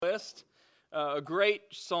Blessed. A great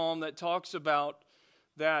psalm that talks about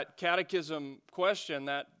that catechism question,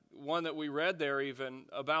 that one that we read there even,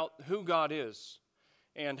 about who God is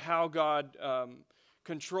and how God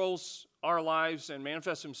controls our lives and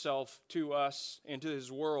manifests himself to us and to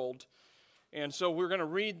his world. And so we're going to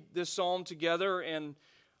read this psalm together, and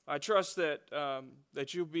I trust that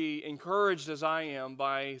that you'll be encouraged as I am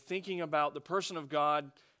by thinking about the person of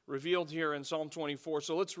God revealed here in Psalm 24.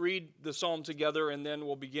 So let's read the psalm together, and then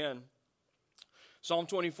we'll begin. Psalm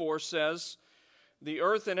 24 says, "The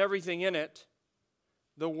earth and everything in it,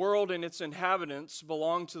 the world and its inhabitants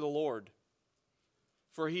belong to the Lord.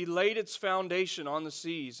 For he laid its foundation on the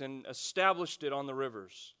seas and established it on the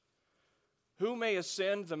rivers. Who may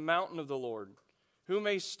ascend the mountain of the Lord? Who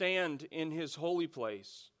may stand in his holy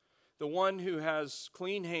place? The one who has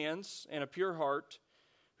clean hands and a pure heart,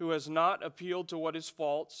 who has not appealed to what is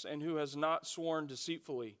false, and who has not sworn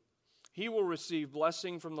deceitfully. He will receive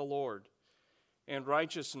blessing from the Lord and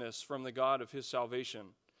righteousness from the God of his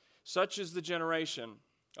salvation. Such is the generation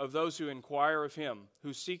of those who inquire of him,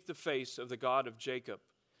 who seek the face of the God of Jacob.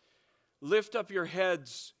 Lift up your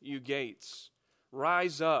heads, you gates.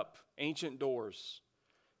 Rise up, ancient doors.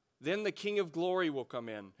 Then the King of glory will come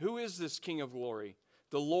in. Who is this King of glory?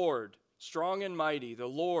 The Lord, strong and mighty, the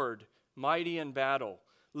Lord, mighty in battle.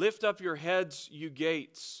 Lift up your heads, you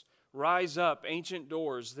gates. Rise up, ancient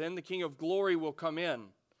doors. Then the King of glory will come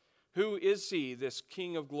in. Who is he, this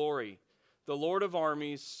King of glory? The Lord of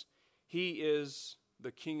armies, he is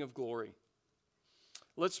the King of glory."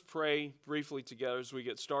 Let's pray briefly together as we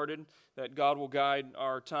get started, that God will guide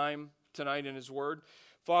our time tonight in his word.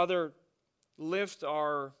 Father, lift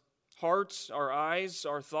our hearts, our eyes,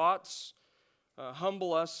 our thoughts.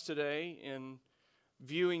 Humble us today in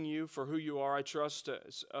viewing you for who you are. I trust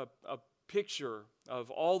a picture of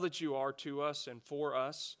all that you are to us and for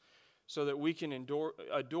us, so that we can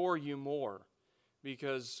adore you more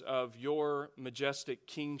because of your majestic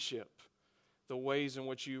kingship, the ways in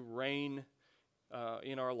which you reign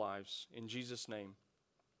in our lives. In Jesus' name,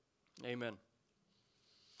 amen.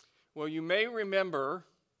 Well, you may remember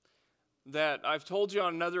that I've told you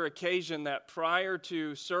on another occasion that prior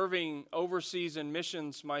to serving overseas in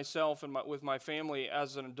missions myself and with my family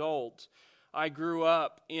as an adult, I grew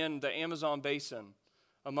up in the Amazon basin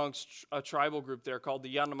amongst a tribal group there called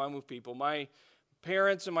the Yanomamo people. My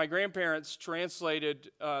parents and my grandparents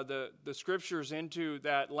translated the scriptures into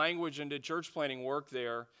that language and did church planting work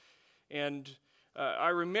there. And I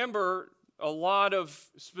remember a lot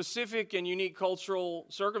of specific and unique cultural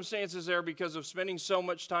circumstances there because of spending so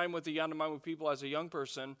much time with the Yanomamo people as a young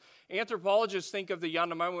person. Anthropologists think of the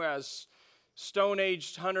Yanomamo as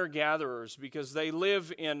Stone-aged hunter-gatherers because they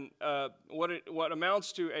live in what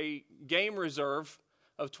amounts to a game reserve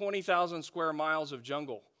of 20,000 square miles of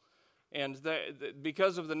jungle. And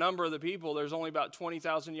because of the number of the people, there's only about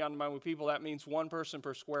 20,000 Yanomamo people. That means one person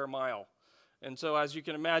per square mile. And so as you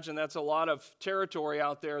can imagine, that's a lot of territory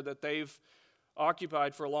out there that they've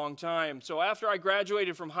occupied for a long time. So after I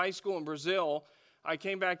graduated from high school in Brazil, I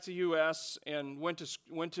came back to the U.S. and went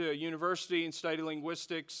to university and studied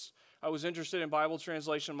linguistics. I was interested in Bible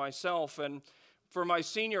translation myself. And for my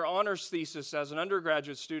senior honors thesis as an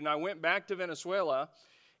undergraduate student, I went back to Venezuela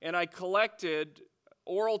and I collected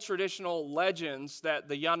oral traditional legends that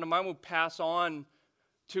the Yanomamo pass on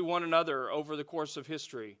to one another over the course of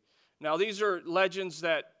history. Now, these are legends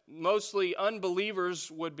that mostly unbelievers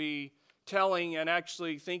would be telling and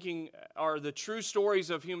actually thinking are the true stories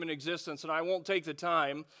of human existence, and I won't take the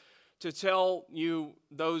time to tell you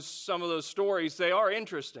some of those stories. They are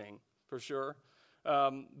interesting, for sure.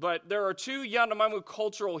 But there are two Yanomamo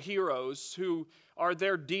cultural heroes who are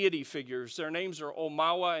their deity figures. Their names are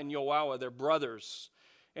Omawa and Yowawa. They're brothers.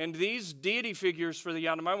 And these deity figures for the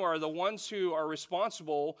Yanomamo are the ones who are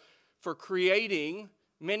responsible for creating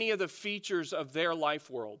many of the features of their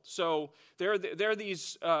life world. So they're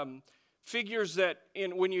these figures that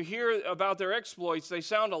when you hear about their exploits, they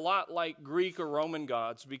sound a lot like Greek or Roman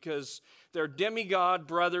gods because they're demigod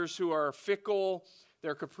brothers who are fickle,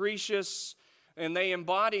 they're capricious, and they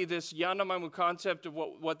embody this Yanomamo concept of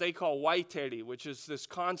what they call waiteri, which is this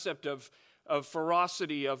concept of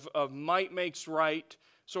ferocity, of might makes right,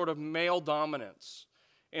 sort of male dominance.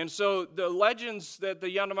 And so the legends that the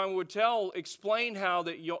Yanomamo would tell explain how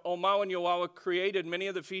that Omawa and Yowawa created many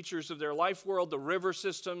of the features of their life world, the river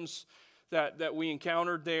systems that we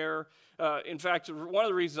encountered there. In fact, one of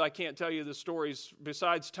the reasons I can't tell you the stories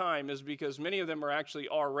besides time is because many of them are actually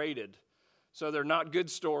R-rated. So they're not good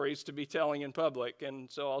stories to be telling in public,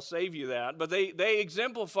 and so I'll save you that. But they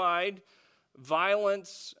exemplified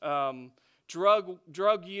violence,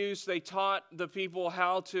 drug use. They taught the people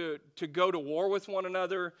how to go to war with one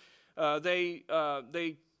another. They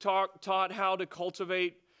taught how to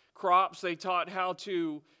cultivate crops. They taught how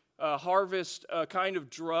to harvest a kind of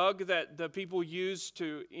drug that the people use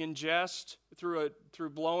to ingest through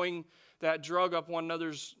blowing that drug up one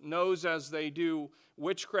another's nose as they do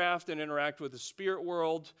witchcraft and interact with the spirit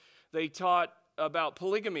world. They taught about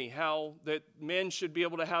polygamy, how that men should be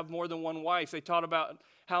able to have more than one wife. They taught about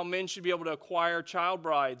how men should be able to acquire child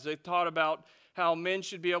brides. They taught about how men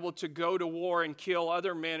should be able to go to war and kill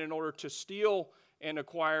other men in order to steal and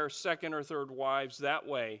acquire second or third wives that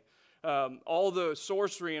way. All the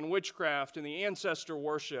sorcery and witchcraft and the ancestor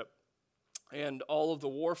worship and all of the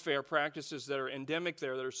warfare practices that are endemic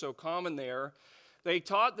there, that are so common there. They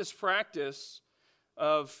taught this practice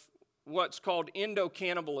of what's called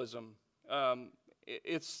endo-cannibalism.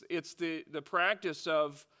 It's the practice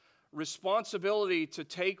of responsibility to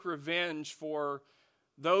take revenge for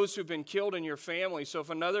those who've been killed in your family. So if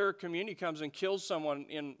another community comes and kills someone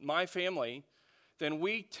in my family, then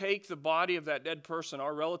we take the body of that dead person,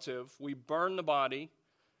 our relative, we burn the body,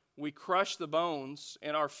 we crush the bones,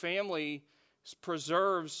 and our family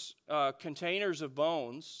preserves containers of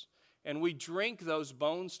bones, and we drink those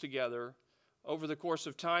bones together over the course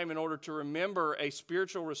of time in order to remember a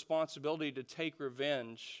spiritual responsibility to take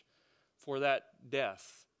revenge for that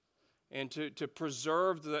death and to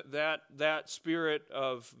preserve that spirit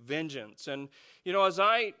of vengeance. And, as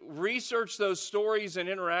I researched those stories and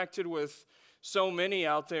interacted with so many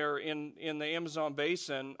out there in the Amazon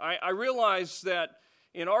basin, I realized that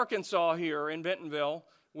in Arkansas here, in Bentonville,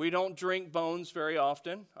 we don't drink bones very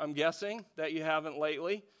often. I'm guessing that you haven't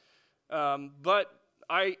lately. But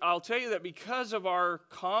I'll tell you that because of our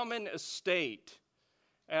common estate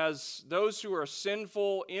as those who are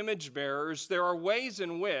sinful image bearers, there are ways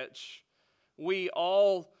in which we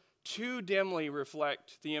all too dimly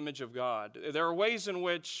reflect the image of God. There are ways in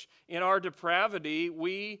which, in our depravity,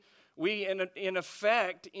 we in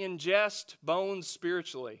effect ingest bones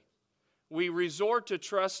spiritually. We resort to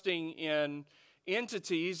trusting in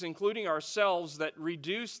entities, including ourselves, that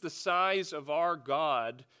reduce the size of our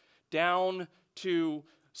God down to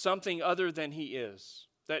something other than He is,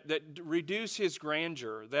 that reduce His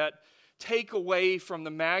grandeur, that take away from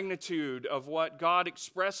the magnitude of what God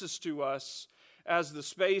expresses to us as the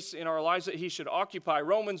space in our lives that He should occupy.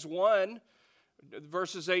 Romans 1,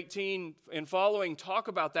 verses 18 and following talk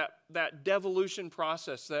about that devolution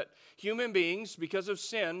process, that human beings, because of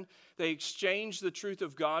sin, they exchange the truth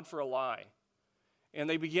of God for a lie. And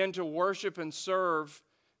they begin to worship and serve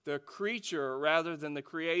the creature rather than the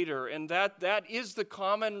Creator. And that is the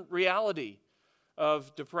common reality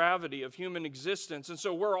of depravity, of human existence. And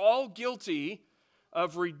so we're all guilty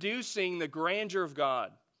of reducing the grandeur of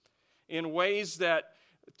God in ways that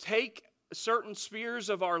take certain spheres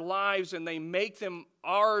of our lives and they make them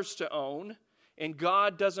ours to own, and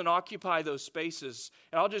God doesn't occupy those spaces.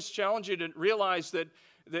 And I'll just challenge you to realize that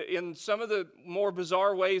in some of the more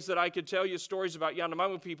bizarre ways that I could tell you stories about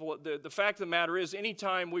Yanomami people, the fact of the matter is,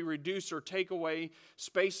 anytime we reduce or take away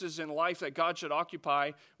spaces in life that God should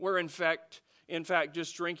occupy, we're in fact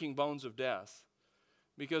just drinking bones of death,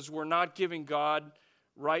 because we're not giving God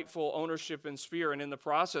rightful ownership and sphere, and in the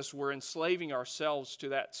process we're enslaving ourselves to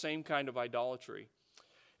that same kind of idolatry.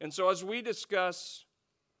 And so as we discuss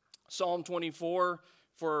Psalm 24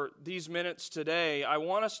 for these minutes today, I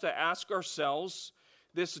want us to ask ourselves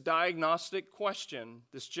this diagnostic question,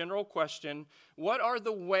 this general question: what are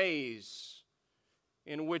the ways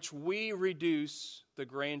in which we reduce the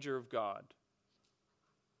grandeur of God?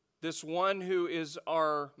 This one who is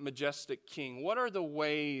our majestic King. What are the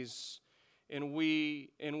ways in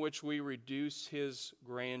which we reduce His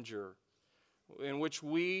grandeur, in which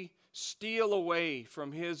we steal away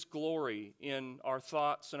from His glory in our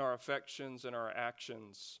thoughts and our affections and our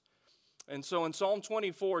actions? And so in Psalm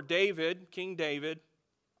 24, King David,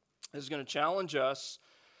 is going to challenge us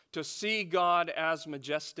to see God as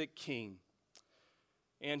majestic King.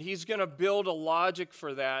 And he's going to build a logic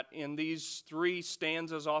for that in these three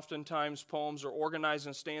stanzas. Oftentimes poems are organized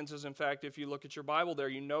in stanzas. In fact, if you look at your Bible there,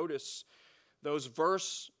 you notice those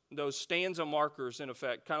stanza markers, in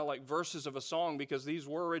effect, kind of like verses of a song, because these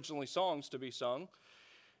were originally songs to be sung.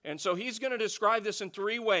 And so he's going to describe this in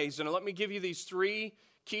three ways. And let me give you these three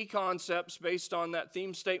key concepts based on that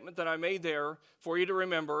theme statement that I made there for you to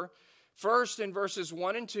remember. First, in verses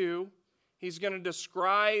 1 and 2, he's going to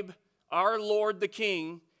describe our Lord the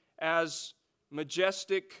King as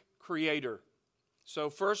majestic Creator.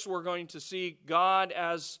 So first we're going to see God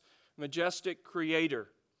as majestic Creator.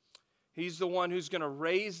 He's the one who's going to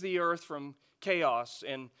raise the earth from chaos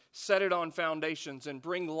and set it on foundations and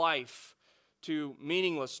bring life to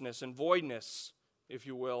meaninglessness and voidness, if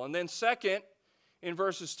you will. And then second, in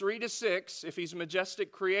verses 3 to 6, if he's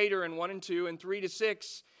majestic creator in 1 and 2, and 3 to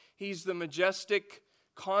 6, he's the majestic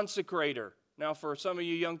consecrator. Now, for some of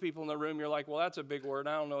you young people in the room, you're like, well, that's a big word.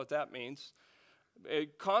 I don't know what that means. A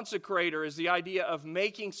consecrator is the idea of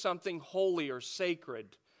making something holy or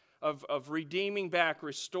sacred, of redeeming back,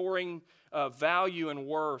 restoring value and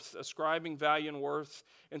worth, ascribing value and worth.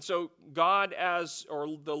 And so God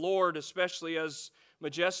or the Lord especially as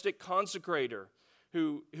majestic consecrator,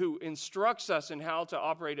 who instructs us in how to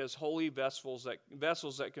operate as holy vessels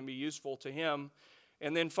that can be useful to him.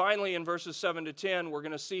 And then finally in verses 7 to 10, we're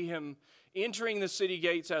going to see him entering the city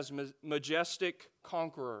gates as majestic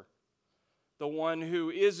conqueror, the one who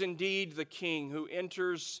is indeed the king, who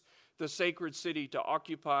enters the sacred city to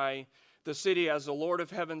occupy the city as the Lord of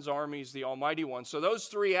heaven's armies, the Almighty One. So those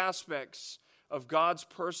three aspects of God's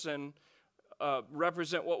person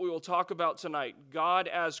represent what we will talk about tonight. God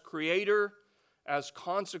as creator, as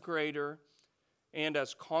consecrator, and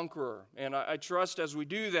as conqueror. And I trust as we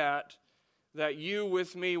do that you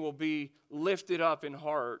with me will be lifted up in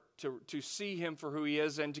heart to see him for who he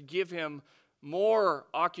is and to give him more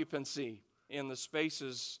occupancy in the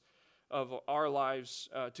spaces of our lives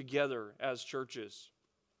together as churches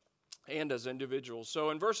and as individuals. So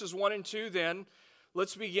in verses 1 and 2 then,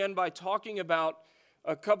 let's begin by talking about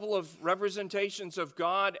a couple of representations of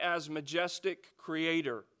God as majestic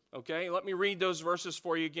creator. Okay, let me read those verses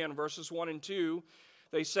for you again. Verses 1 and 2,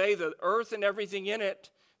 they say, the earth and everything in it,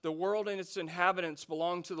 the world and its inhabitants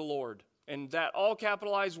belong to the Lord. And that all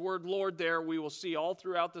capitalized word Lord there we will see all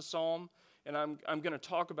throughout the psalm, and I'm going to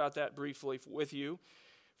talk about that briefly with you.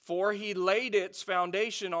 For he laid its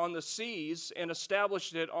foundation on the seas and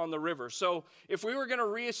established it on the rivers. So if we were going to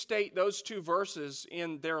restate those two verses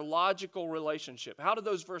in their logical relationship, how do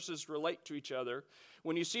those verses relate to each other?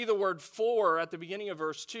 When you see the word for at the beginning of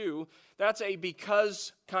verse 2, that's a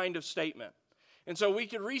because kind of statement. And so we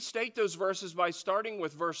could restate those verses by starting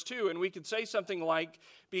with verse 2, and we could say something like,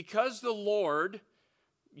 because the Lord,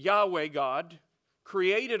 Yahweh God,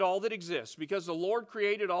 created all that exists, because the Lord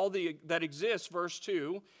created all that exists, verse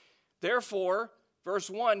 2, therefore, verse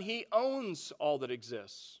 1, he owns all that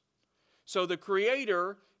exists. So the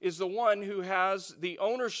creator is the one who has the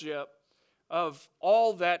ownership of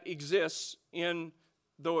all that exists in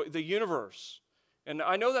the universe. And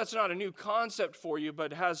I know that's not a new concept for you,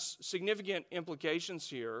 but has significant implications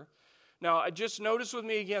here. Now, just notice with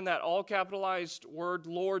me again that all capitalized word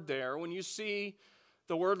Lord there. When you see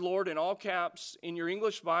the word Lord in all caps in your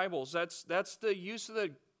English Bibles, that's the use of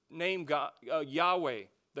the name God, Yahweh,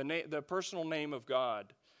 the personal name of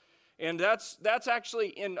God. And that's actually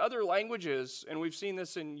in other languages, and we've seen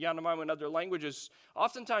this in Yanomami and other languages,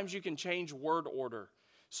 oftentimes you can change word order.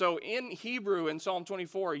 So in Hebrew, in Psalm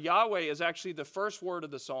 24, Yahweh is actually the first word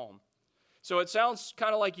of the psalm. So it sounds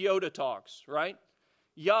kind of like Yoda talks, right?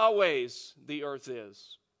 Yahweh's the earth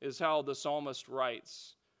is how the psalmist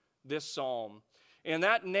writes this psalm. And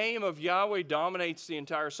that name of Yahweh dominates the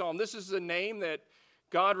entire psalm. This is the name that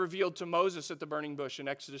God revealed to Moses at the burning bush in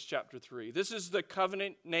Exodus chapter 3. This is the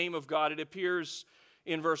covenant name of God. It appears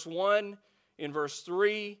in verse 1, in verse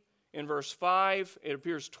 3, in verse 5. It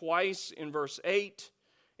appears twice in verse 8.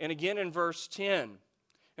 And again in verse 10.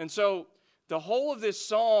 And so the whole of this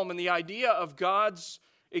psalm and the idea of God's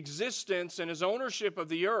existence and his ownership of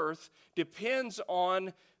the earth depends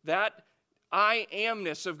on that I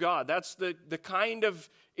amness of God. That's the kind of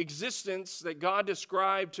existence that God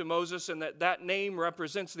described to Moses, and that name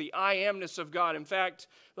represents the I amness of God. In fact,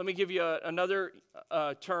 let me give you another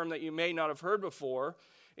term that you may not have heard before.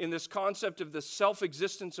 In this concept of the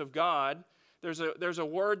self-existence of God, there's a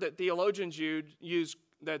word that theologians use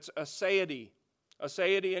that's aseity.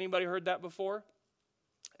 Aseity, anybody heard that before?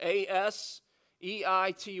 A-S-E-I-T-Y,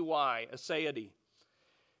 aseity.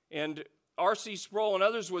 And R.C. Sproul and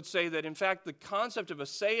others would say that, in fact, the concept of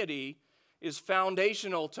aseity is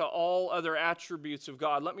foundational to all other attributes of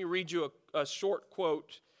God. Let me read you a short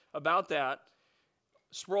quote about that.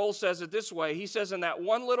 Sproul says it this way. He says, in that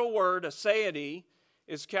one little word, aseity,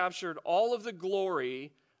 is captured all of the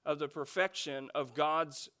glory of the perfection of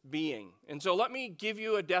God's being. And so let me give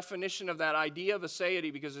you a definition of that idea of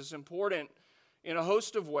aseity, because it's important in a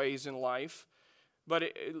host of ways in life. But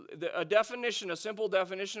a simple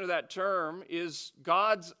definition of that term is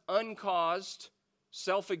God's uncaused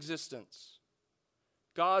self-existence.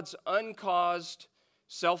 God's uncaused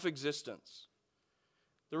self-existence.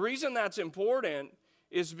 The reason that's important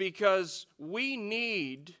is because we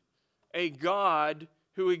need a God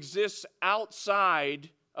who exists outside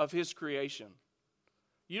of his creation.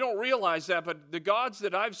 You don't realize that, but the gods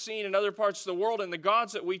that I've seen in other parts of the world and the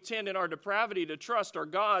gods that we tend in our depravity to trust are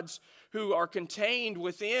gods who are contained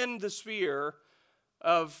within the sphere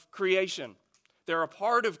of creation. They're a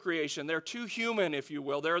part of creation. They're too human, if you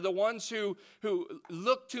will. They're the ones who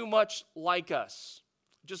look too much like us,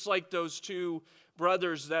 just like those two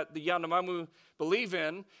brothers that the Yanomami believe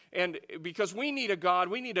in. And because we need a God,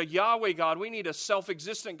 we need a Yahweh God, we need a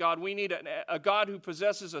self-existent God, we need a God who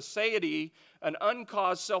possesses a aseity, an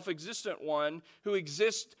uncaused self-existent one who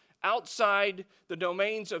exists outside the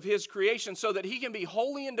domains of his creation so that he can be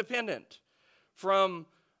wholly independent from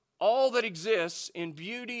all that exists in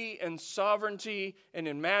beauty and sovereignty and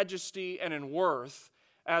in majesty and in worth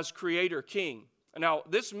as creator king. Now,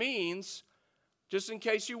 this means, just in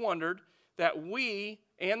case you wondered, that we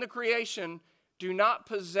and the creation do not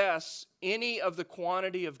possess any of the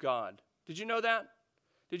quantity of God. Did you know that?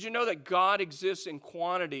 Did you know that God exists in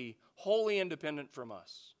quantity, wholly independent from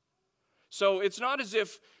us? So it's not as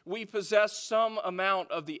if we possess some amount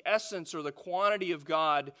of the essence or the quantity of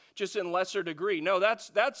God just in lesser degree. No,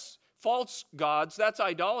 that's false gods. That's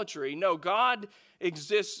idolatry. No, God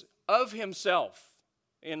exists of himself.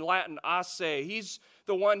 In Latin, ase. He's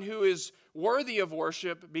the one who is worthy of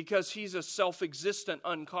worship because he's a self-existent,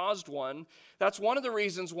 uncaused one. That's one of the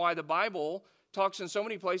reasons why the Bible talks in so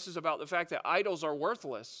many places about the fact that idols are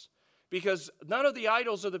worthless, because none of the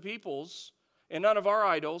idols of the peoples and none of our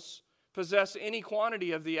idols possess any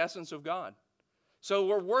quantity of the essence of God. So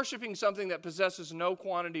we're worshiping something that possesses no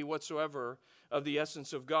quantity whatsoever of the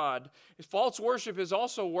essence of God. False worship is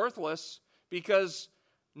also worthless because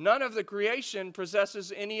none of the creation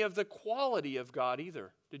possesses any of the quality of God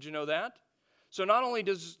either. Did you know that? So not only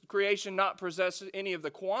does creation not possess any of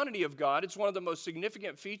the quantity of God, it's one of the most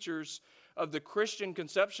significant features of the Christian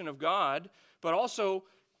conception of God, but also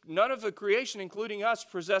none of the creation, including us,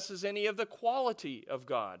 possesses any of the quality of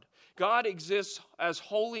God. God exists as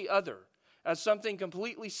wholly other, as something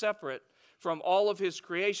completely separate from all of his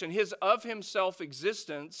creation. His of himself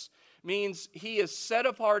existence means he is set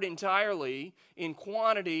apart entirely in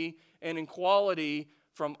quantity and in quality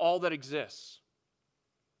from all that exists.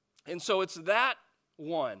 And so it's that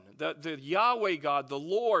one, the Yahweh God, the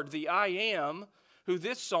Lord, the I Am, who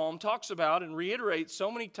this psalm talks about and reiterates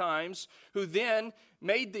so many times, who then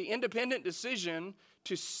made the independent decision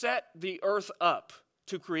to set the earth up,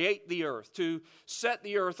 to create the earth, to set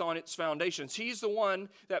the earth on its foundations. He's the one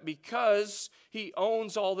that, because he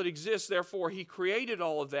owns all that exists, therefore he created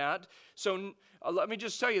all of that. So let me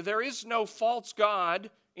just tell you, there is no false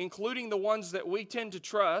God, including the ones that we tend to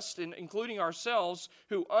trust, and including ourselves,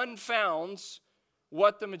 who unfounds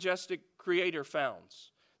what the majestic creator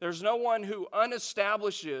founds. There's no one who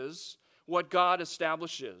unestablishes what God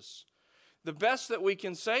establishes. The best that we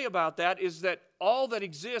can say about that is that all that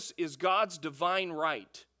exists is God's divine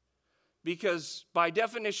right, because by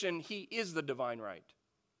definition, he is the divine right.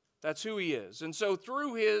 That's who he is. And so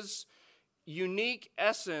through his unique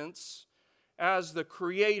essence as the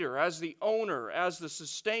creator, as the owner, as the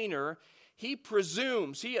sustainer, he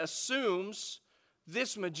assumes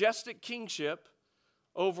this majestic kingship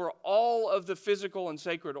over all of the physical and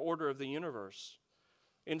sacred order of the universe.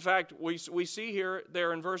 In fact, we see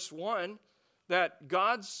there in verse 1 that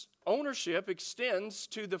God's ownership extends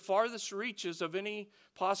to the farthest reaches of any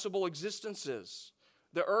possible existences.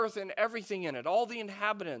 The earth and everything in it, all the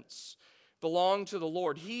inhabitants belong to the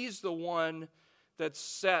Lord. He's the one that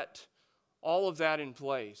set all of that in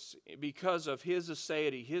place because of his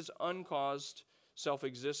aseity, his uncaused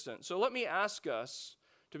self-existence. So let me ask us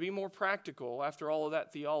to be more practical after all of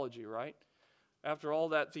that theology, right? After all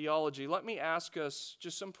that theology, let me ask us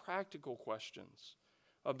just some practical questions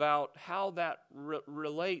about how that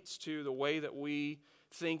relates to the way that we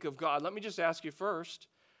think of God. Let me just ask you first,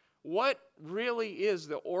 what really is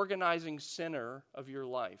the organizing center of your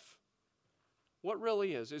life? What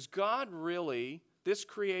really is? Is God really this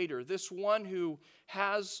creator, this one who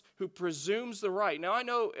presumes the right? Now, I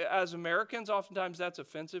know as Americans, oftentimes that's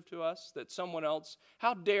offensive to us, that someone else,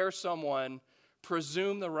 how dare someone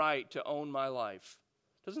presume the right to own my life?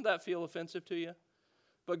 Doesn't that feel offensive to you?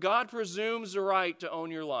 But God presumes the right to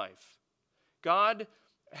own your life. God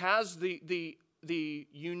has the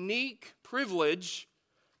unique privilege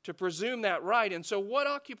to presume that right. And so what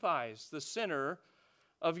occupies the center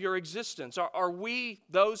of your existence? Are we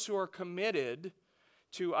those who are committed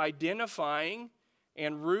to identifying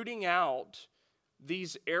and rooting out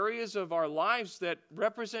these areas of our lives that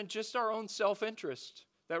represent just our own self-interest,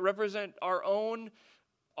 that represent our own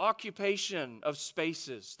occupation of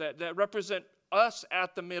spaces, that represent us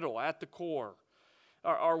at the middle, at the core?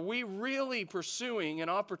 Are we really pursuing an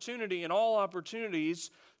opportunity and all opportunities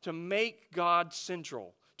to make God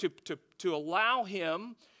central, to allow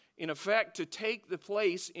him, in effect, to take the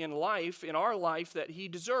place in life, in our life, that he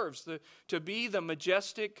deserves, to be the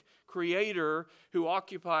majestic creator who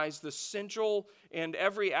occupies the central and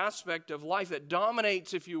every aspect of life, that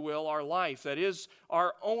dominates, if you will, our life, that is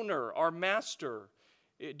our owner, our master.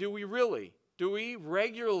 Do we really? Do we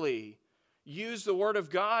regularly use the Word of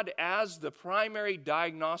God as the primary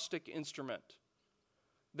diagnostic instrument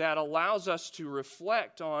that allows us to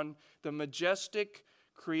reflect on the majestic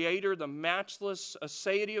Creator, the matchless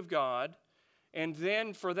aseity of God, and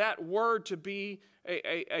then for that Word to be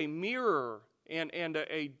a mirror and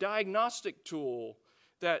a diagnostic tool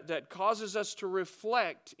that causes us to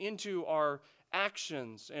reflect into our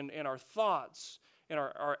actions and our thoughts and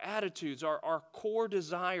our attitudes, our core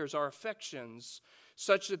desires, our affections,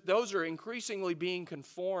 such that those are increasingly being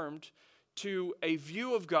conformed to a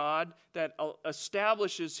view of God that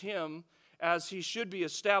establishes Him as He should be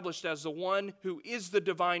established, as the one who is the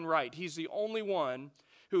divine right. He's the only one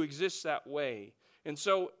who exists that way. And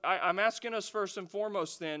so I'm asking us first and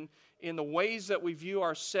foremost then, in the ways that we view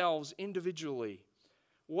ourselves individually,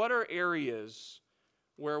 what are areas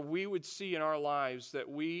where we would see in our lives that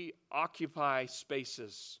we occupy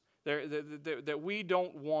spaces, that we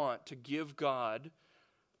don't want to give God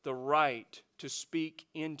the right to speak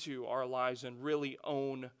into our lives and really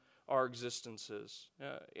own our existences.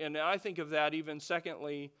 And I think of that even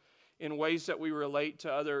secondly in ways that we relate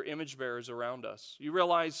to other image bearers around us. You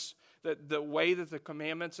realize that the way that the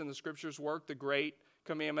commandments in the Scriptures work, the great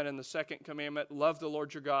commandment and the second commandment, love the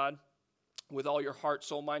Lord your God with all your heart,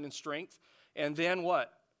 soul, mind, and strength. And then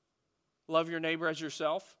what? Love your neighbor as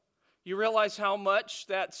yourself. You realize how much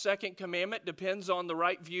that second commandment depends on the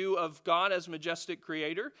right view of God as majestic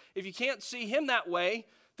creator? If you can't see Him that way,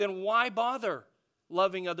 then why bother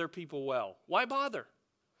loving other people well? Why bother?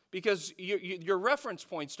 Because your reference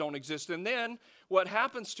points don't exist. And then what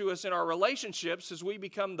happens to us in our relationships is we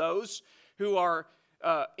become those who are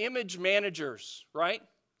image managers, right?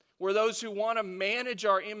 We're those who want to manage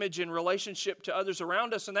our image in relationship to others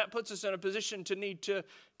around us, and that puts us in a position to need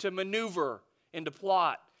to maneuver and to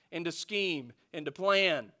plot and to scheme and to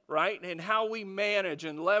plan, right? And how we manage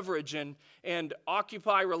and leverage and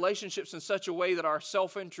occupy relationships in such a way that our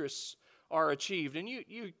self-interests are achieved. And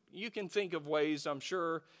you can think of ways, I'm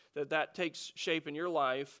sure, that takes shape in your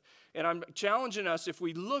life. And I'm challenging us, if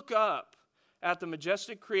we look up at the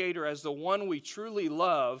majestic Creator as the one we truly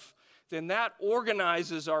love, then that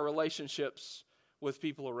organizes our relationships with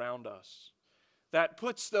people around us. That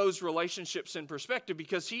puts those relationships in perspective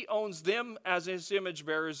because He owns them as His image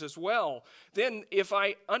bearers as well. Then if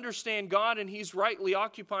I understand God and He's rightly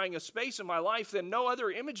occupying a space in my life, then no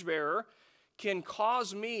other image bearer can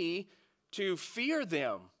cause me to fear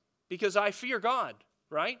them because I fear God,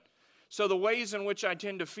 right? So the ways in which I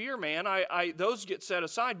tend to fear man, those get set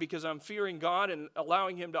aside because I'm fearing God and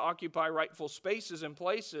allowing Him to occupy rightful spaces and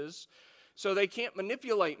places. So they can't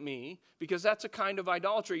manipulate me because that's a kind of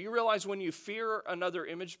idolatry. You realize when you fear another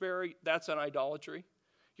image bearer, that's an idolatry.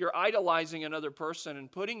 You're idolizing another person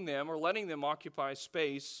and putting them or letting them occupy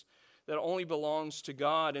space that only belongs to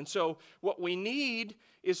God. And so what we need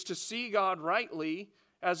is to see God rightly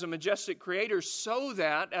as a majestic creator so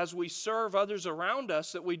that as we serve others around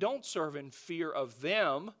us, that we don't serve in fear of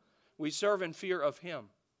them, we serve in fear of Him.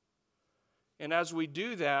 And as we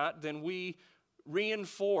do that, then we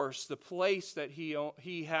reinforce the place that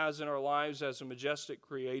He has in our lives as a majestic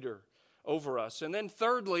creator over us. And then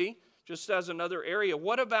thirdly, just as another area,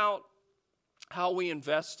 what about how we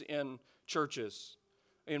invest in churches,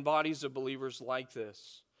 in bodies of believers like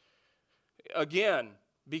this? Again,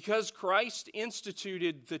 because Christ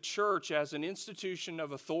instituted the church as an institution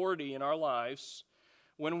of authority in our lives,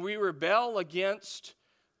 when we rebel against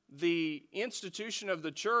the institution of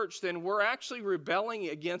the church, then we're actually rebelling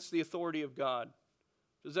against the authority of God.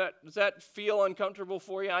 Does that feel uncomfortable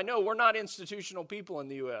for you? I know we're not institutional people in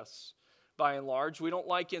the U.S., by and large. We don't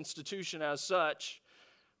like institution as such.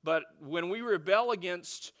 But when we rebel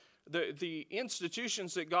against the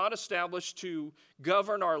institutions that God established to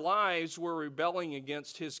govern our lives, we're rebelling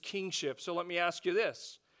against His kingship. So let me ask you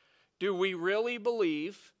this. Do we really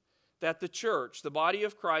believe that the church, the body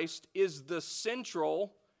of Christ, is the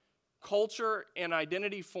central culture and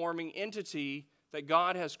identity-forming entity that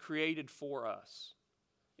God has created for us?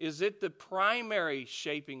 Is it the primary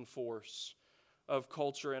shaping force of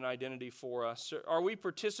culture and identity for us? Are we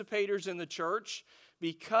participators in the church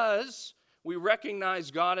because we recognize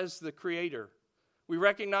God as the creator? We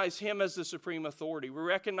recognize Him as the supreme authority. We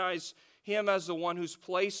recognize Him as the one who's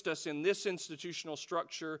placed us in this institutional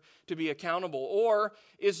structure to be accountable. Or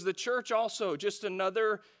is the church also just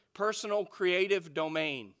another personal creative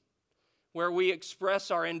domain where we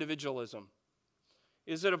express our individualism?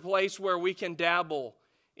 Is it a place where we can dabble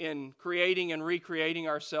in creating and recreating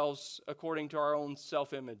ourselves according to our own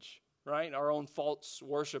self-image, right? Our own false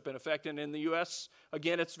worship, in effect. And in the U.S.,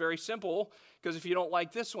 again, it's very simple, because if you don't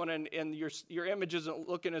like this one and your image isn't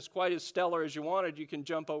looking quite as stellar as you wanted, you can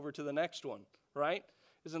jump over to the next one, right?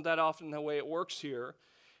 Isn't that often the way it works here?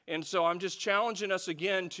 And so I'm just challenging us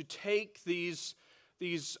again to take these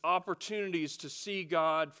opportunities to see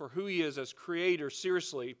God for who He is as Creator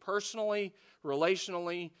seriously, personally,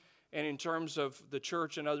 relationally, and in terms of the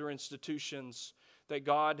church and other institutions that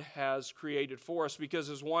God has created for us. Because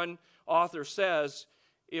as one author says,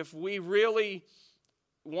 if we really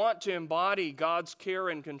want to embody God's care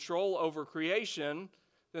and control over creation,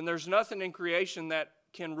 then there's nothing in creation that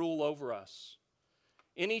can rule over us.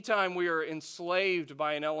 Anytime we are enslaved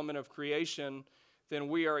by an element of creation, then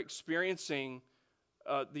we are experiencing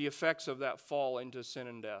the effects of that fall into sin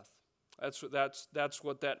and death. That's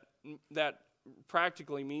what that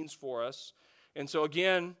practically means for us. And so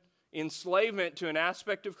again, enslavement to an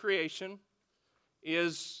aspect of creation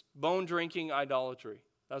is bone-drinking idolatry.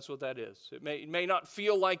 That's what that is. It may not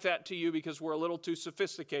feel like that to you because we're a little too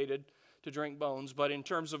sophisticated to drink bones, but in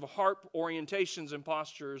terms of heart orientations and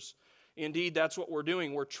postures, indeed, that's what we're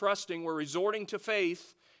doing. We're trusting, we're resorting to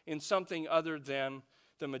faith in something other than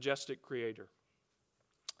the majestic Creator.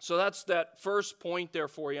 So that's that first point there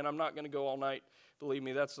for you, and I'm not going to go all night. Believe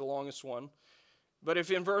me, that's the longest one. But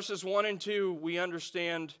if in verses 1 and 2 we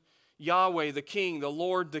understand Yahweh the King, the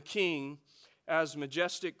Lord the King, as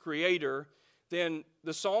majestic Creator, then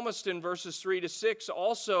the psalmist in verses 3 to 6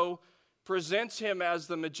 also presents Him as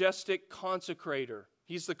the majestic consecrator.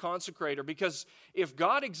 He's the consecrator, because if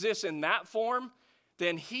God exists in that form,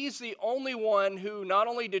 then He's the only one who not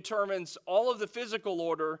only determines all of the physical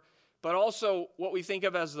order, but also what we think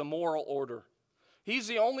of as the moral order. He's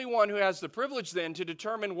the only one who has the privilege then to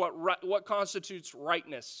determine what constitutes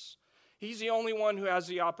rightness. He's the only one who has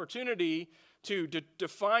the opportunity to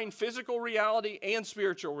define physical reality and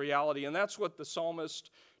spiritual reality, and that's what the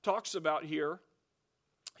psalmist talks about here.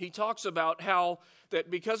 He talks about how that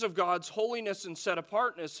because of God's holiness and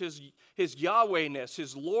set-apartness, His Yahwehness,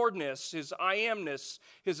 His Lordness, His I amness,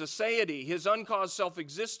 His aseity, His uncaused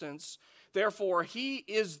self-existence, therefore He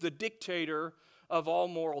is the dictator of all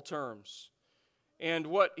moral terms. And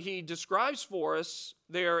what he describes for us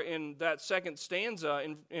there in that second stanza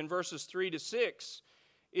in verses 3 to 6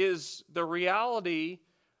 is the reality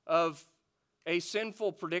of a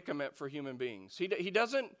sinful predicament for human beings. He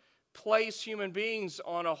doesn't place human beings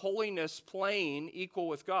on a holiness plane equal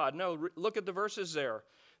with God. No, look at the verses there.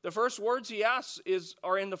 The first words he asks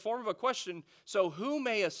are in the form of a question. So who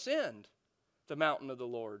may ascend the mountain of the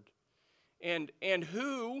Lord? And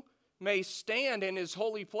who may stand in His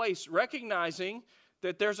holy place, recognizing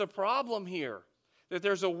that there's a problem here, that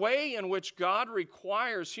there's a way in which God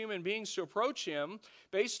requires human beings to approach Him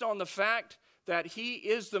based on the fact that He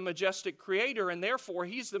is the majestic Creator, and therefore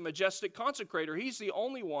He's the majestic consecrator. He's the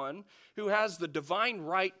only one who has the divine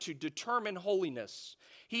right to determine holiness.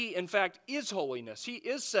 He, in fact, is holiness. He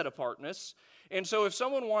is set-apartness. And so if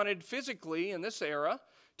someone wanted physically in this era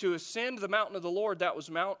to ascend the mountain of the Lord, that was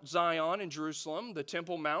Mount Zion in Jerusalem, the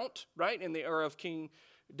Temple Mount, right, in the era of King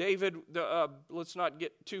David. Let's not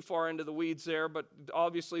get too far into the weeds there, but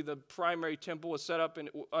obviously the primary temple was set up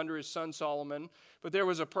under his son Solomon. But there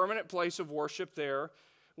was a permanent place of worship there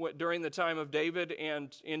during the time of David,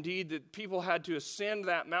 and indeed the people had to ascend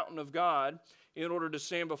that mountain of God in order to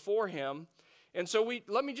stand before Him. And so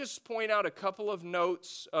let me just point out a couple of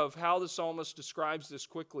notes of how the psalmist describes this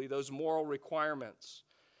quickly, those moral requirements.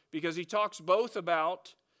 Because he talks both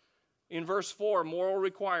about, in verse 4, moral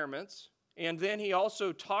requirements, and then he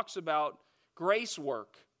also talks about grace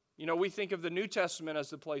work. You know, we think of the New Testament as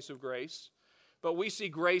the place of grace, but we see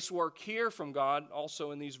grace work here from God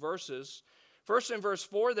also in these verses. First, in verse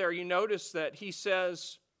 4 there, you notice that he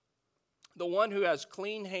says, the one who has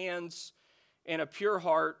clean hands and a pure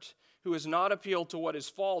heart, who has not appealed to what is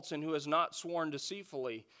false and who has not sworn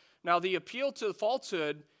deceitfully. Now, the appeal to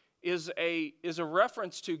falsehood is a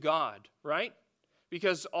reference to God, right?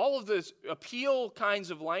 Because all of this appeal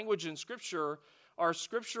kinds of language in Scripture are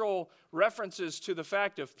scriptural references to the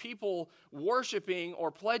fact of people worshiping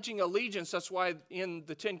or pledging allegiance. That's why in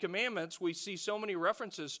the Ten Commandments we see so many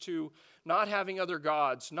references to not having other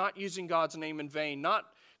gods, not using God's name in vain, not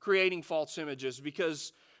creating false images,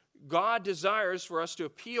 because God desires for us to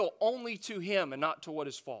appeal only to Him and not to what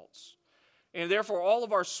is false. And therefore, all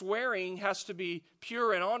of our swearing has to be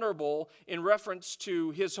pure and honorable in reference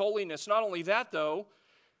to His holiness. Not only that, though,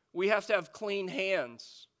 we have to have clean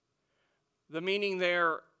hands. The meaning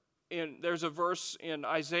there there's a verse in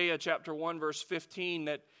Isaiah chapter 1, verse 15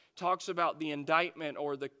 that talks about the indictment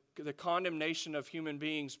or the condemnation of human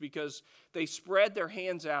beings because they spread their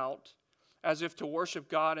hands out as if to worship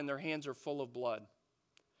God, and their hands are full of blood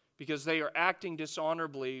because they are acting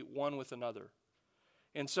dishonorably one with another.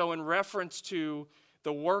 And so in reference to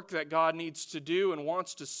the work that God needs to do and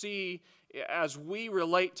wants to see as we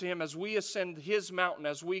relate to Him, as we ascend His mountain,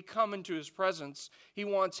 as we come into His presence, He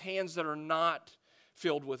wants hands that are not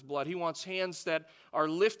filled with blood. He wants hands that are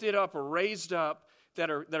lifted up or raised up, that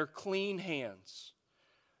are clean hands.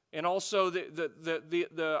 And also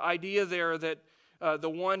the idea there that the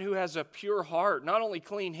one who has a pure heart, not only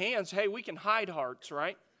clean hands, hey, we can hide hearts,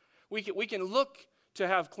 right? We can look to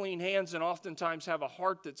have clean hands and oftentimes have a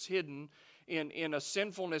heart that's hidden in a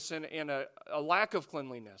sinfulness and a lack of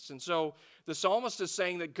cleanliness. And so the psalmist is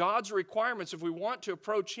saying that God's requirements, if we want to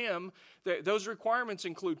approach Him, those requirements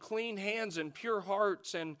include clean hands and pure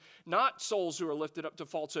hearts, and not souls who are lifted up to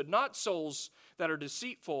falsehood, not souls that are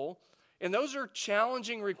deceitful. And those are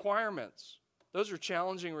challenging requirements. Those are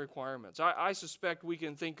challenging requirements. I suspect we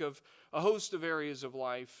can think of a host of areas of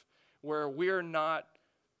life where we're not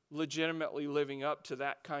legitimately living up to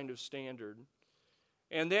that kind of standard.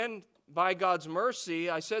 And then by God's mercy,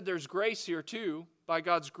 I said there's grace here too. By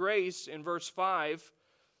God's grace, in verse 5,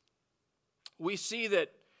 we see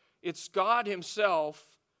that it's God Himself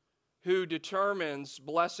who determines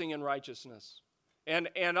blessing and righteousness. And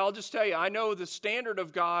I'll just tell you, I know the standard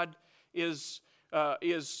of God is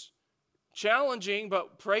challenging,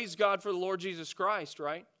 but praise God for the Lord Jesus Christ,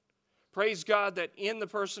 right? Praise God that in the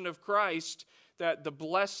person of Christ, that the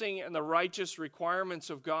blessing and the righteous requirements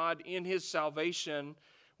of God in His salvation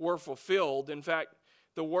were fulfilled. In fact,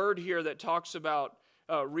 the word here that talks about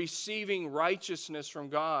receiving righteousness from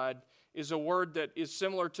God is a word that is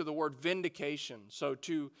similar to the word vindication. So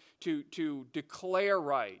to declare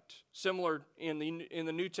right, similar in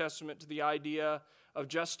the New Testament to the idea of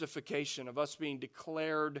justification, of us being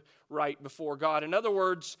declared right before God. In other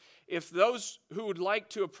words, if those who would like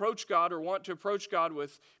to approach God or want to approach God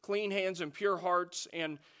with clean hands and pure hearts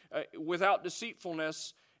and without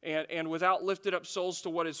deceitfulness and without lifted up souls to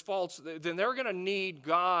what is false, then they're going to need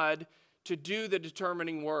God to do the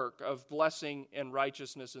determining work of blessing and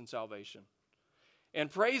righteousness and salvation. And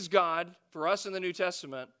praise God, for us in the New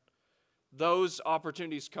Testament, those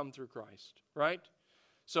opportunities come through Christ, right?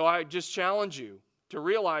 So I just challenge you to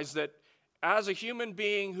realize that as a human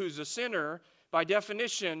being who's a sinner, by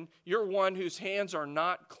definition, you're one whose hands are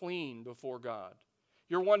not clean before God.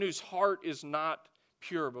 You're one whose heart is not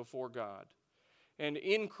pure before God. And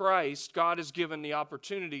in Christ, God has given the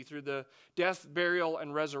opportunity through the death, burial,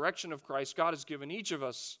 and resurrection of Christ, God has given each of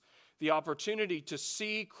us the opportunity to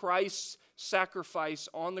see Christ's sacrifice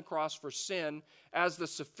on the cross for sin as the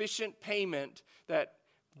sufficient payment that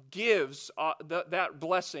gives that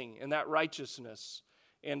blessing and that righteousness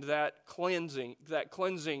and that cleansing,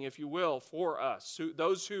 if you will, for us.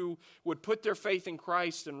 Those who would put their faith in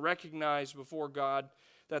Christ and recognize before God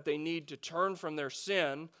that they need to turn from their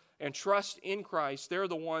sin and trust in Christ, they're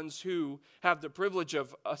the ones who have the privilege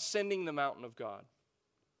of ascending the mountain of God.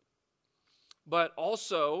 But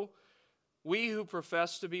also, we who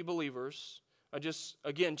profess to be believers, I just,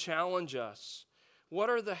 again, challenge us.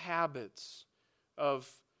 What are the habits of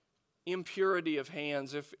impurity of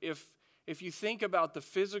hands? If you think about the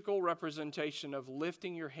physical representation of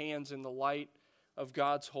lifting your hands in the light of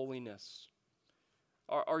God's holiness,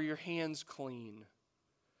 are your hands clean?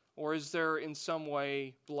 Or is there in some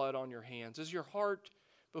way blood on your hands? Is your heart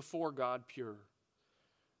before God pure?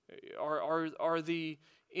 Are the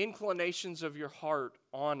inclinations of your heart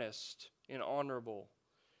honest and honorable?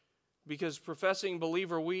 Because professing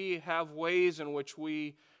believer, we have ways in which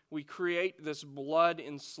we create this blood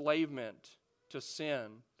enslavement to sin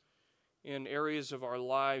in areas of our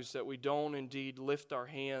lives, that we don't indeed lift our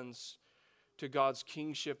hands to God's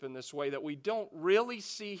kingship in this way, that we don't really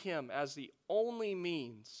see Him as the only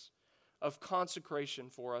means of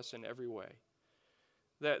consecration for us in every way.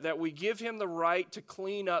 That we give Him the right to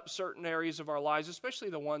clean up certain areas of our lives,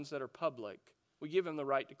 especially the ones that are public. We give Him the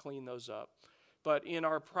right to clean those up. But in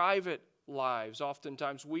our private lives,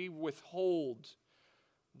 oftentimes we withhold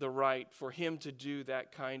the right for Him to do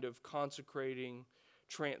that kind of consecrating,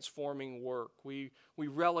 transforming work. We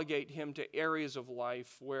relegate Him to areas of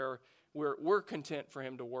life where we're content for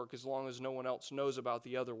Him to work as long as no one else knows about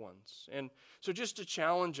the other ones. And so just to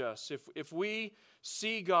challenge us, if we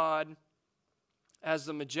see God as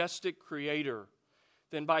the majestic creator,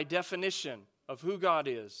 then by definition of who God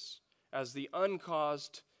is, as the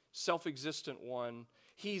uncaused, self-existent one,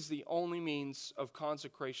 He's the only means of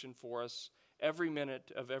consecration for us every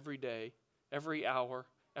minute of every day, every hour,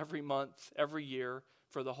 every month, every year,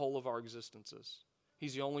 for the whole of our existences.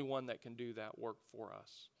 He's the only one that can do that work for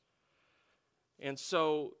us. And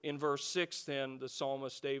so in verse 6 then, the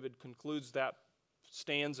psalmist David concludes that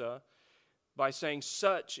stanza by saying,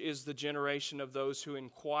 "Such is the generation of those who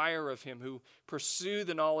inquire of him, who pursue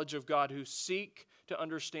the knowledge of God, who seek to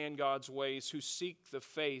understand God's ways, who seek the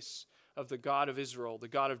face of the God of Israel, the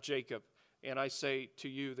God of Jacob, and I say to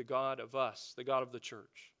you, the God of us, the God of the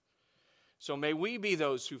church." So may we be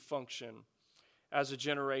those who function as a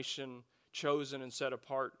generation chosen and set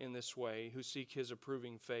apart in this way, who seek his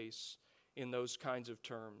approving face in those kinds of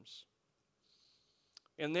terms.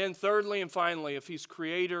 And then thirdly and finally, if he's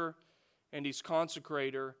creator and he's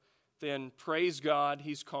consecrator, then praise God,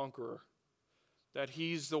 he's conqueror. That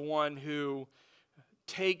he's the one who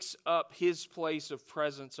takes up his place of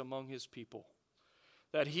presence among his people.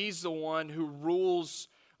 That he's the one who rules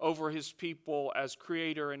over his people as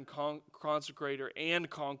creator and consecrator and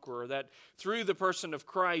conqueror. That through the person of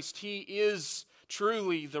Christ, he is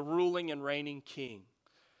truly the ruling and reigning king.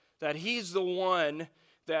 That he's the one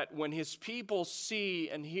that when his people see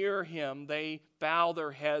and hear him, they bow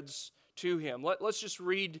their heads to him. Let's just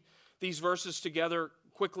read these verses together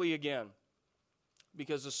quickly again,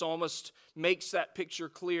 because the psalmist makes that picture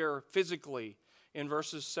clear physically in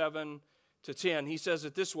verses 7 to 10. He says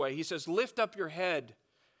it this way. He says, "Lift up your head,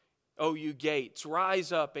 O you gates.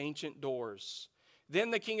 Rise up, ancient doors.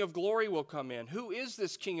 Then the King of glory will come in." Who is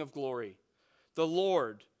this King of glory? The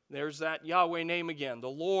Lord. There's that Yahweh name again. The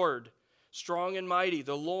Lord, strong and mighty.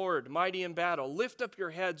 The Lord, mighty in battle. Lift up your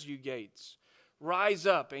heads, you gates. Rise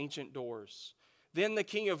up, ancient doors. Then the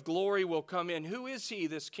King of glory will come in. Who is he,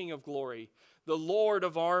 this King of glory? The Lord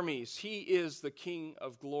of armies. He is the King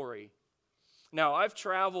of glory. Now, I've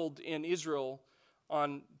traveled in Israel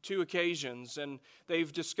on 2 occasions, and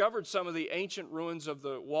they've discovered some of the ancient ruins of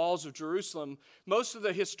the walls of Jerusalem. Most of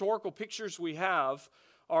the historical pictures we have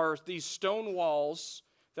are these stone walls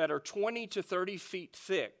that are 20 to 30 feet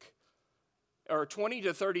thick, or 20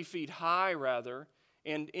 to 30 feet high, rather,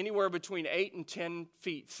 and anywhere between 8 and 10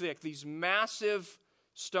 feet thick. These massive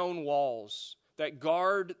stone walls that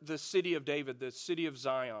guard the city of David, the city of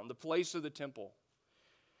Zion, the place of the temple.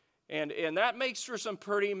 And that makes for some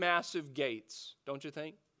pretty massive gates, don't you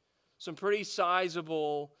think? Some pretty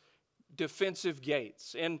sizable defensive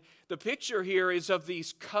gates. And the picture here is of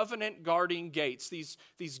these covenant guarding gates, these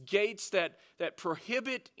gates that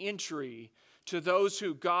prohibit entry to those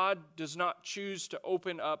who God does not choose to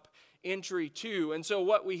open up entry to. And so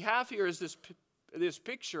what we have here is this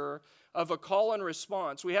picture of a call and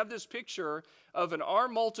response. We have this picture of an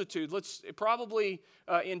armed multitude, let's probably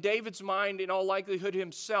in David's mind, in all likelihood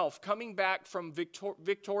himself, coming back from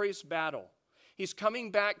victorious battle. He's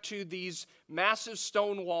coming back to these massive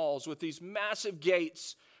stone walls with these massive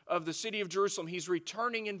gates of the city of Jerusalem. He's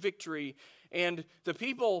returning in victory. And the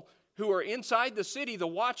people who are inside the city, the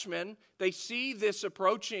watchmen, they see this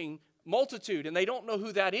approaching multitude, and they don't know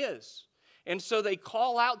who that is. And so they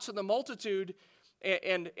call out to the multitude,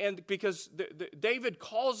 and because David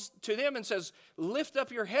calls to them and says, "Lift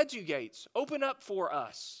up your heads, you gates. Open up for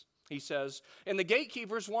us," he says. And the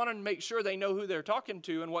gatekeepers want to make sure they know who they're talking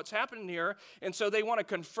to and what's happening here. And so they want to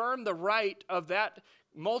confirm the right of that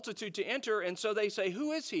multitude to enter. And so they say,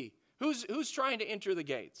 "Who is he? Who's trying to enter the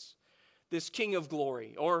gates? This King of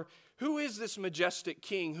glory." Or who is this majestic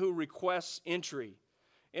king who requests entry?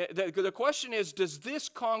 The question is, does this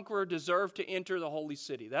conqueror deserve to enter the holy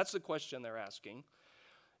city? That's the question they're asking.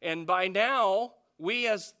 And by now, we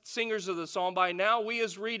as singers of the psalm, by now we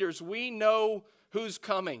as readers, we know who's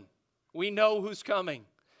coming. We know who's coming.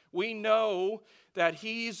 We know that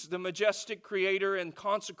he's the majestic creator and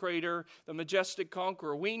consecrator, the majestic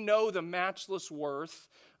conqueror. We know the matchless worth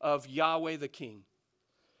of Yahweh the King.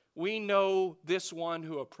 We know this one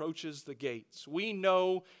who approaches the gates. We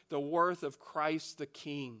know the worth of Christ the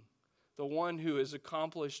King, the one who has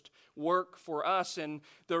accomplished work for us. And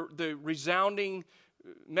the resounding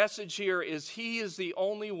message here is he is the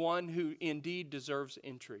only one who indeed deserves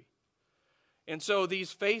entry. And so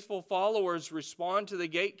these faithful followers respond to the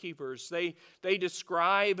gatekeepers. They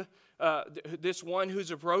describe this one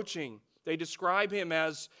who's approaching. They describe him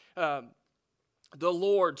as the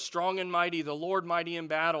Lord, strong and mighty, the Lord mighty in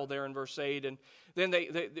battle, there in verse 8. And then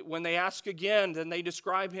when they ask again, then they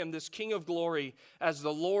describe him, this King of glory, as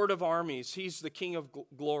the Lord of armies. He's the King of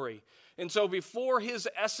glory. And so before his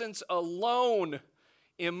essence alone,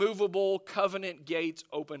 immovable covenant gates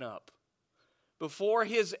open up. Before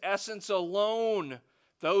his essence alone,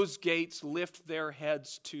 those gates lift their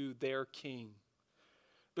heads to their King.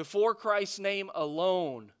 Before Christ's name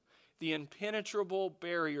alone, the impenetrable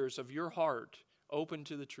barriers of your heart open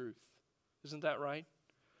to the truth. Isn't that right?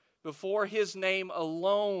 Before his name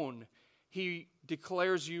alone, he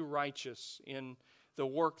declares you righteous in the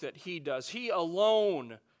work that he does. He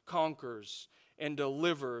alone conquers and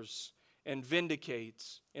delivers and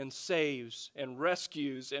vindicates and saves and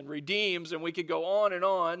rescues and redeems. And we could go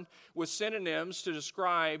on with synonyms to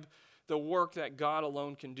describe the work that God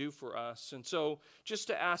alone can do for us. And so just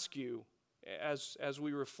to ask you, as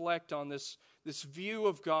we reflect on this view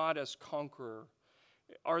of God as conqueror,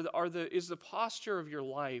 is the posture of your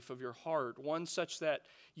life, of your heart, one such that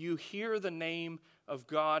you hear the name of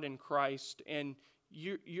God in Christ and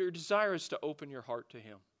your desire is to open your heart to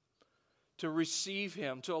him, to receive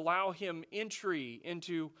him, to allow him entry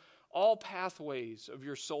into all pathways of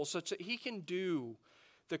your soul such that he can do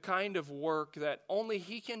the kind of work that only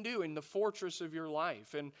he can do in the fortress of your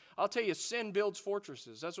life. And I'll tell you, sin builds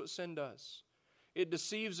fortresses. That's what sin does. It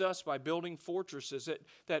deceives us by building fortresses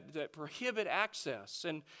that prohibit access.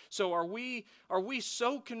 And so are we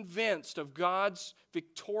so convinced of God's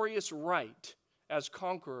victorious right as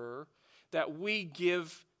conqueror that we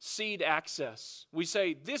give seed access? We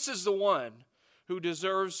say, this is the one who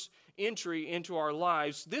deserves entry into our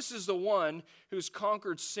lives. This is the one who's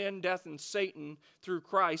conquered sin, death, and Satan through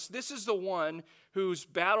Christ. This is the one whose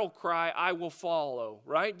battle cry I will follow,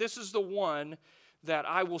 right? This is the one that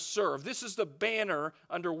I will serve. This is the banner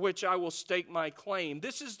under which I will stake my claim.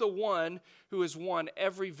 This is the one who has won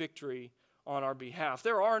every victory on our behalf.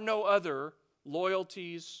 There are no other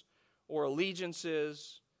loyalties or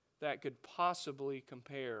allegiances that could possibly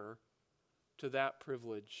compare to that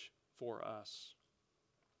privilege for us.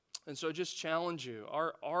 And so just challenge you,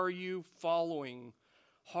 are you following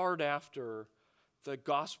hard after the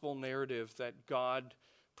gospel narrative that God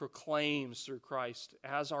proclaims through Christ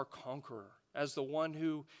as our conqueror, as the one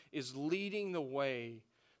who is leading the way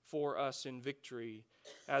for us in victory,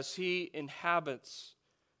 as he inhabits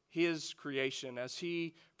his creation, as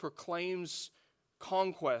he proclaims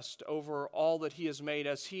conquest over all that he has made,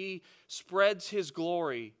 as he spreads his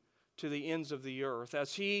glory to the ends of the earth,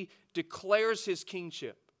 as he declares his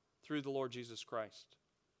kingship through the Lord Jesus Christ.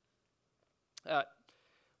 At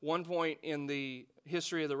one point in the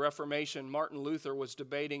history of the Reformation, Martin Luther was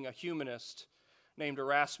debating a humanist named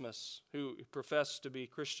Erasmus, who professed to be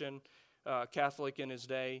Christian, Catholic in his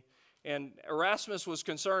day. And Erasmus was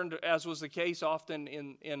concerned, as was the case often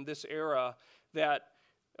in this era, that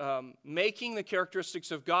making the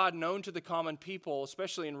characteristics of God known to the common people,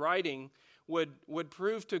 especially in writing, would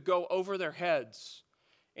prove to go over their heads,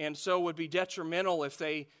 and so would be detrimental if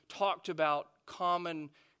they talked about common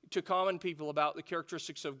people about the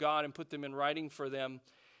characteristics of God and put them in writing for them.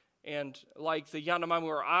 And like the Yanamamu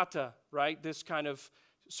or Ata, right, this kind of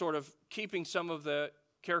sort of keeping some of the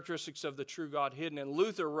characteristics of the true God hidden. And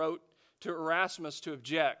Luther wrote to Erasmus to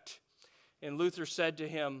object. And Luther said to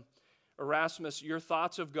him, Erasmus, your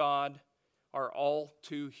thoughts of God are all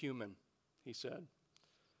too human, he said.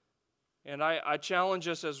 And I challenge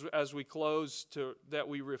us as we close that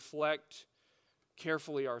we reflect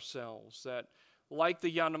carefully ourselves, that like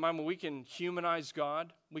the Yanamamu, we can humanize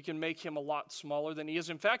God. We can make him a lot smaller than he is.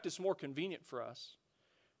 In fact, it's more convenient for us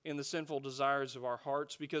in the sinful desires of our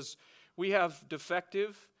hearts because we have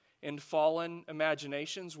defective and fallen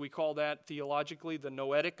imaginations. We call that theologically the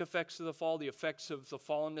noetic effects of the fall, the effects of the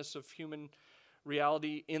fallenness of human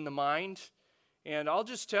reality in the mind. And I'll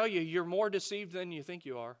just tell you, you're more deceived than you think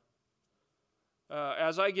you are.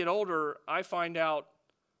 As I get older, I find out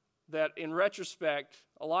that in retrospect,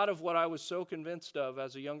 a lot of what I was so convinced of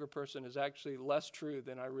as a younger person is actually less true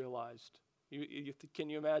than I realized. Can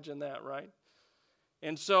you imagine that, right?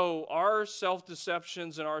 And so our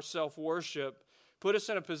self-deceptions and our self-worship put us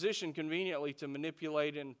in a position conveniently to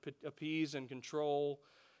manipulate and appease and control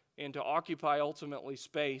and to occupy ultimately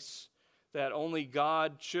space that only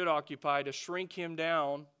God should occupy, to shrink him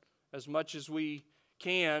down as much as we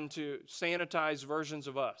can to sanitize versions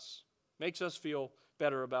of us. Makes us feel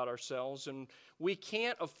better about ourselves, and we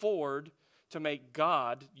can't afford to make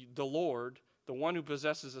God, the Lord, the one who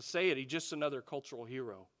possesses aseity, just another cultural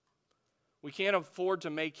hero. We can't afford to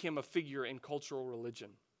make him a figure in cultural religion,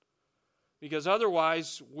 because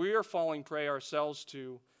otherwise we're falling prey ourselves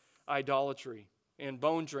to idolatry and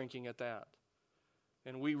bone drinking at that.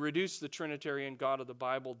 And we reduce the Trinitarian God of the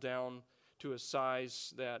Bible down to a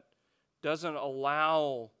size that doesn't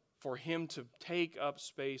allow for him to take up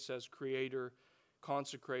space as creator,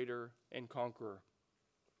 consecrator, and conqueror.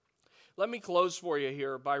 Let me close for you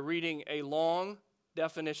here by reading a long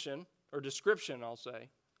definition, or description, I'll say,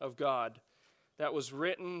 of God that was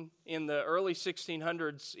written in the early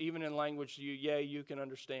 1600s, even in language you can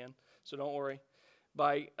understand, so don't worry,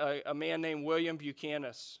 by a man named William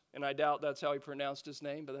Buchanan. And I doubt that's how he pronounced his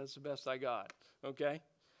name, but that's the best I got, okay?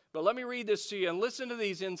 But let me read this to you, and listen to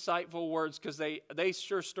these insightful words, because they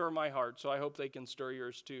sure stir my heart, so I hope they can stir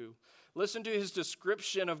yours too. Listen to his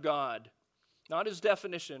description of God. Not his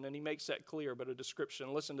definition, and he makes that clear, but a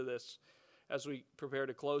description. Listen to this as we prepare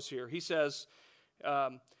to close here. He says,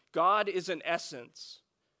 God is an essence,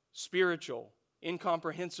 spiritual,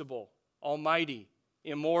 incomprehensible, almighty,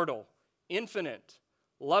 immortal, infinite,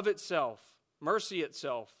 love itself, mercy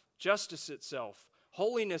itself, justice itself,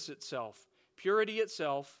 holiness itself, purity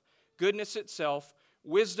itself, goodness itself,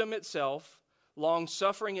 wisdom itself,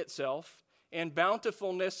 long-suffering itself, and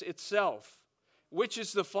bountifulness itself, which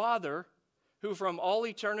is the Father, who from all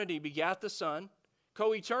eternity begat the Son,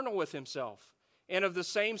 co-eternal with himself, and of the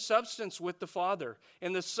same substance with the Father,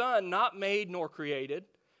 and the Son not made nor created,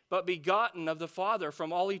 but begotten of the Father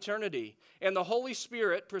from all eternity, and the Holy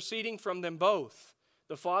Spirit proceeding from them both,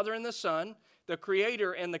 the Father and the Son, the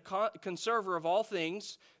Creator and the conserver of all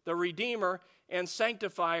things, the Redeemer and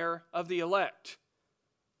sanctifier of the elect.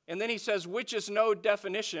 And then he says, which is no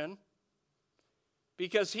definition,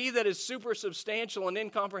 because he that is supersubstantial and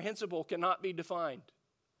incomprehensible cannot be defined.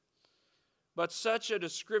 But such a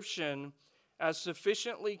description as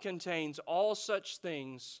sufficiently contains all such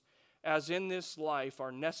things as in this life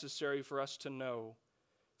are necessary for us to know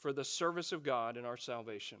for the service of God and our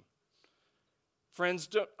salvation. Friends,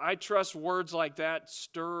 I trust words like that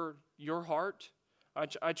stir your heart.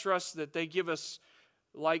 I trust that they give us,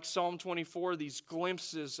 like Psalm 24, these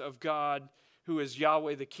glimpses of God who is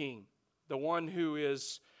Yahweh the King, the one who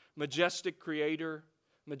is majestic creator,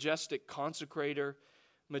 majestic consecrator,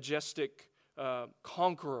 majestic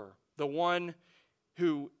conqueror, the one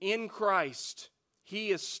who in Christ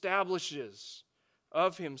he establishes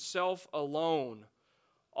of himself alone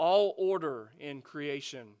all order in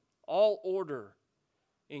creation, all order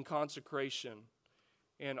in consecration,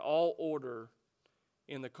 and all order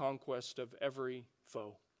in the conquest of every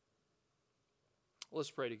foe.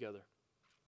 Let's pray together.